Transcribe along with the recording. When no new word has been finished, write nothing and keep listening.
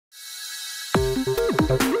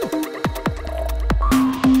Hey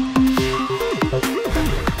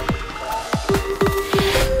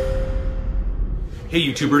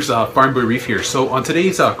YouTubers, Farm Boy Reef here. So on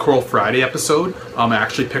today's Coral Friday episode, I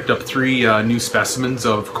actually picked up 3 new specimens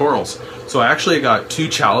of corals. So I actually got 2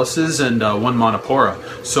 chalices and 1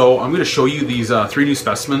 monopora. So I'm going to show you these 3 new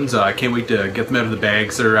specimens. I can't wait to get them out of the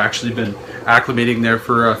bags. They're actually been acclimating there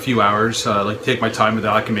for a few hours. I like to take my time with the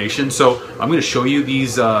acclimation. So I'm going to show you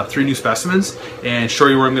these 3 new specimens and show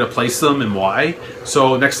you where I'm going to place them and why.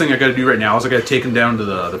 So next thing I got to do right now is I got to take them down to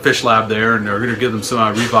the fish lab there, and we're going to give them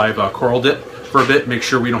some Revive coral dip for a bit, make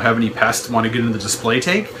sure we don't have any pests want to get in the display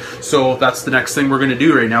tank. So that's the next thing we're going to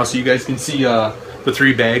do right now. So you guys can see the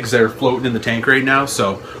 3 bags that are floating in the tank right now.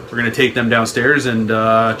 So we're going to take them downstairs and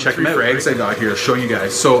check them out. 3 frags I got here to show you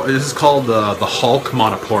guys. So this is called the Hulk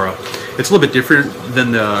monopora. It's a little bit different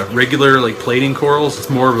than the regular like plating corals. It's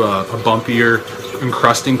more of a bumpier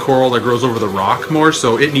encrusting coral that grows over the rock more,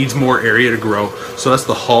 so it needs more area to grow. So that's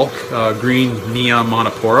the Hulk green neon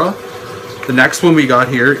monopora. The next one we got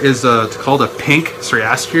here is it's called a pink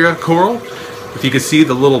Cerastiria coral. If you can see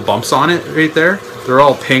the little bumps on it right there, they're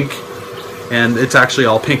all pink, and it's actually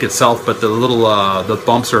all pink itself, but the little the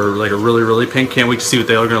bumps are like a really pink. Can't wait to see what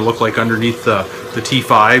they are going to look like underneath the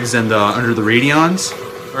T5s and under the radions.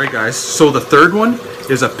 Alright guys, so the third one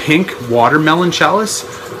is a pink watermelon chalice.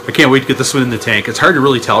 I can't wait to get this one in the tank. It's hard to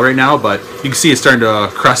really tell right now, but you can see it's starting to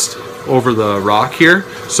crust over the rock here.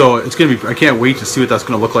 So it's going to be, I can't wait to see what that's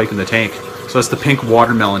going to look like in the tank. So that's the pink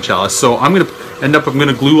watermelon chalice. So I'm going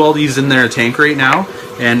to glue all these in their tank right now,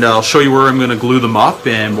 and I'll show you where I'm going to glue them up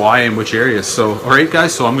and why and which areas. So alright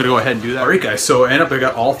guys, so I'm going to go ahead and do that. Alright guys, so I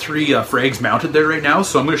got all 3 frags mounted there right now,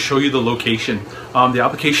 so I'm going to show you the location. The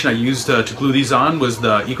application I used to glue these on was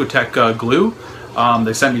the Ecotech glue.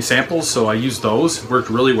 They sent me samples, so I used those. Worked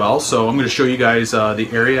really well. So I'm going to show you guys the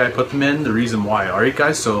area I put them in, the reason why. Alright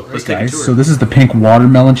guys, so let's take a tour. So this is the pink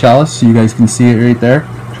watermelon chalice, so you guys can see it right there.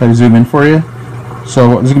 Try to zoom in for you.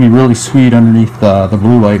 So this is going to be really sweet underneath the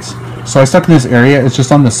blue lights. So I stuck to this area. It's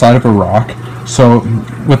just on the side of a rock. So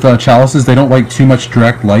with chalices, they don't like too much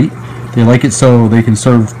direct light. They like it so they can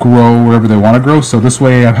sort of grow wherever they want to grow. So this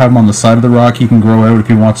way I have him on the side of the rock. He can grow out if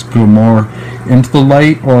he wants to go more into the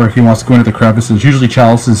light, or if he wants to go into the crevices. Usually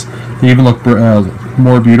chalices, they even look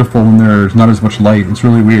more beautiful when there's not as much light. It's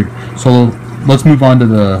really weird. So let's move on to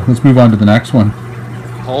the next one.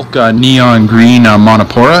 Hulk neon green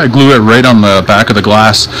monopora. I glue it right on the back of the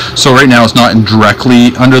glass, so right now it's not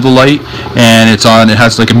directly under the light, and it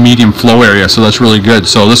has like a medium flow area, so that's really good.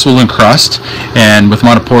 So this will encrust, and with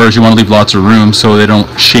monoporas you want to leave lots of room so they don't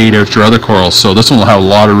shade out your other corals. So this one will have a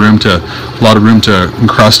lot of room to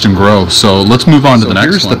encrust and grow. So let's move on to the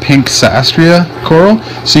next one. Here's the pink Cerastiria coral.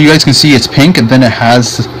 So you guys can see it's pink, and then it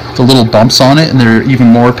has the little bumps on it, and they're even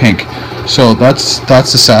more pink. So that's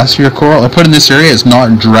the Cerastiria coral. I put in this area. It's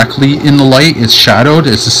not directly in the light. It's shadowed.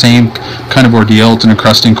 It's the same kind of ordeal. It's an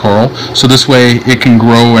encrusting coral. So this way it can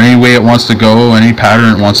grow any way it wants to go, any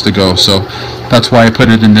pattern it wants to go. So that's why I put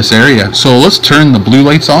it in this area. So let's turn the blue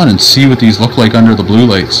lights on and see what these look like under the blue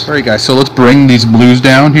lights. Alright guys, so let's bring these blues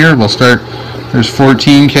down here. We'll start, there's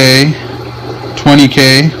 14K,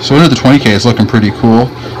 20K. So under the 20K it's looking pretty cool.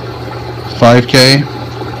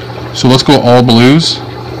 5K. So let's go all blues.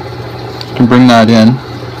 Can bring that in.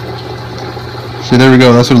 See, there we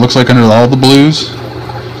go. That's what it looks like under all the blues.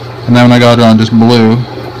 And then when I got it on just blue,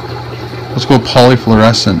 let's go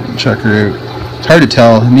polyfluorescent and check her out. It's hard to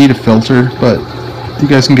tell. I need a filter, but you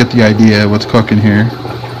guys can get the idea of what's cooking here.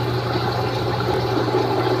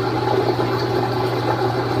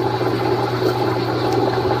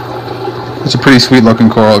 It's a pretty sweet looking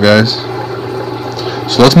coral, guys.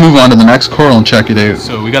 So let's move on to the next coral and check it out.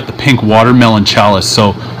 So we got the pink watermelon chalice,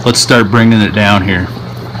 so let's start bringing it down here.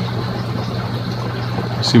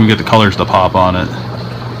 See if we can get the colors to pop on it.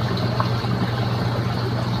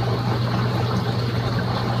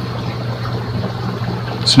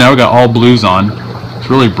 So now we got all blues on. It's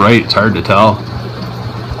really bright, it's hard to tell,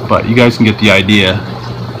 but you guys can get the idea.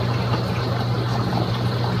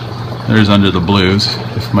 There's under the blues.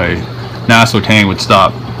 If my NASA tank would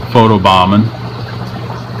stop photo bombing.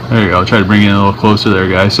 There you go. I'll try to bring it in a little closer there,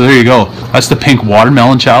 guys. So there you go. That's the pink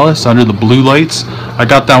watermelon chalice under the blue lights. I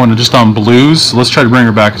got that one just on blues. So let's try to bring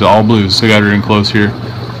her back to all blues. So I got her in close here.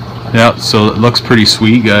 Yep, so it looks pretty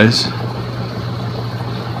sweet, guys.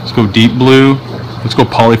 Let's go deep blue. Let's go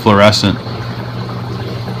polyfluorescent.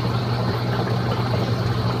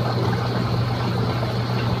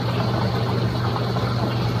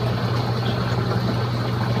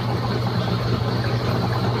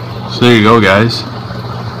 So there you go, guys.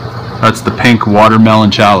 That's the pink watermelon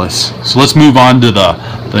chalice. So let's move on to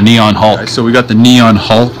the neon Hulk. So we got the neon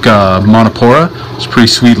Hulk Monopora. It's a pretty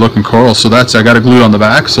sweet looking coral. So that's, I got it glued on the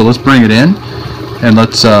back. So let's bring it in and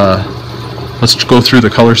let's go through the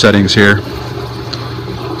color settings here.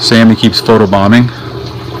 Sammy keeps photobombing.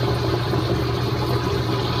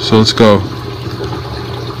 So let's go.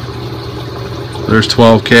 There's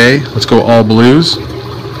 12K. Let's go all blues.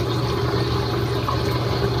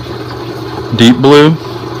 Deep blue.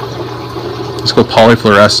 Let's go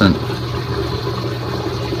polyfluorescent.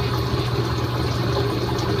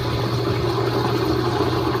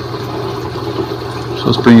 So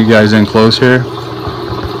let's bring you guys in close here.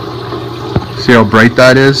 See how bright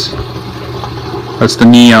that is? That's the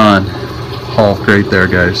neon Hulk right there,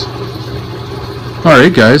 guys.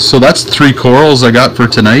 Alright guys, so that's 3 corals I got for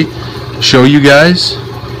tonight. Show you guys.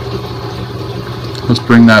 Let's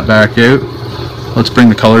bring that back out. Let's bring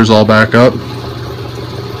the colors all back up.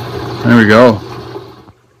 There we go.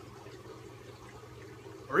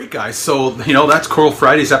 Alright guys, so that's Coral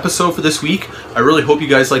Friday's episode for this week. I really hope you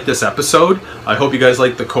guys like this episode. I hope you guys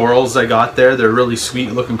like the corals I got there. They're really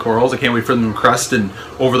sweet looking corals. I can't wait for them to crust and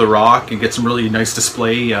over the rock and get some really nice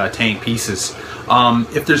display tank pieces.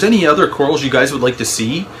 If there's any other corals you guys would like to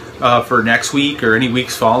see for next week or any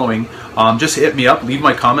weeks following, just hit me up, leave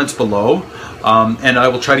my comments below, and I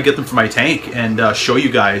will try to get them for my tank and show you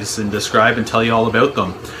guys and describe and tell you all about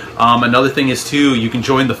them. Another thing is too, you can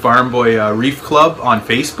join the Farm Boy Reef Club on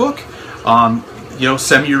Facebook.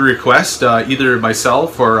 Send me your request, either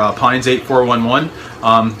myself or Pines8411.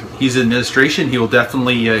 He's in administration. He will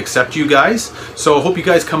definitely accept you guys. So I hope you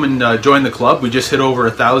guys come and join the club. We just hit over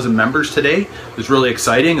 1,000 members today. It's really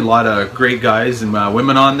exciting. A lot of great guys and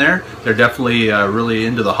women on there. They're definitely really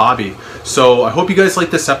into the hobby. So I hope you guys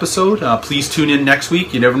like this episode. Please tune in next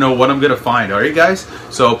week. You never know what I'm going to find. All right, guys?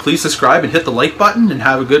 So please subscribe and hit the like button and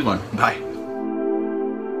have a good one. Bye.